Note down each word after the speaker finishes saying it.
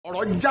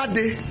Ọ̀rọ̀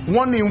jáde,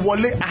 warning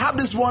Wole. I have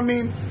this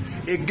warning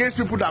against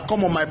people that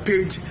come on my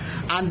page,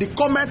 and the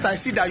comment I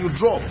see that you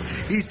drop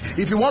is,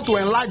 if you want to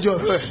enlarge your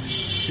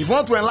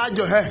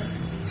hair,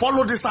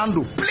 follow this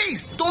handle.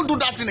 Please don't do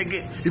that thing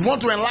again. If you want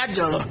to enlarge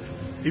your hair,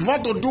 if you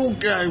want to do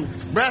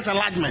breast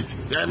enlargement,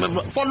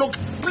 follow.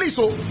 Please,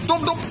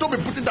 don't be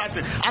putting that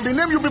in. And the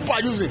name you people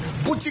are using,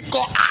 booty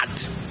call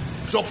ad.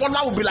 Your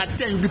follower will be like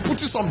 10. You'll be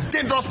putting some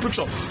dangerous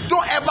picture.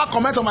 Don't ever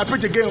comment on my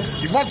page again.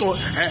 If you want to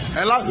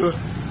enlarge,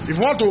 if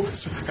you want to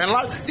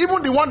enlarge,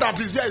 even the one that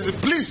is there,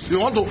 please, you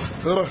want to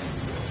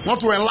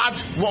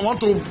enlarge, want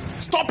to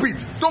stop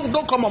it. Don't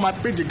come on my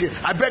page again.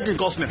 I beg in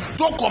God's name.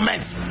 Don't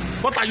comment.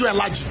 What are you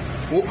enlarging?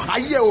 Oh, I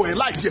hear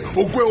enlarge.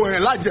 Oh, go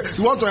enlarge.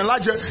 You want to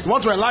enlarge? You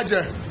want to enlarge?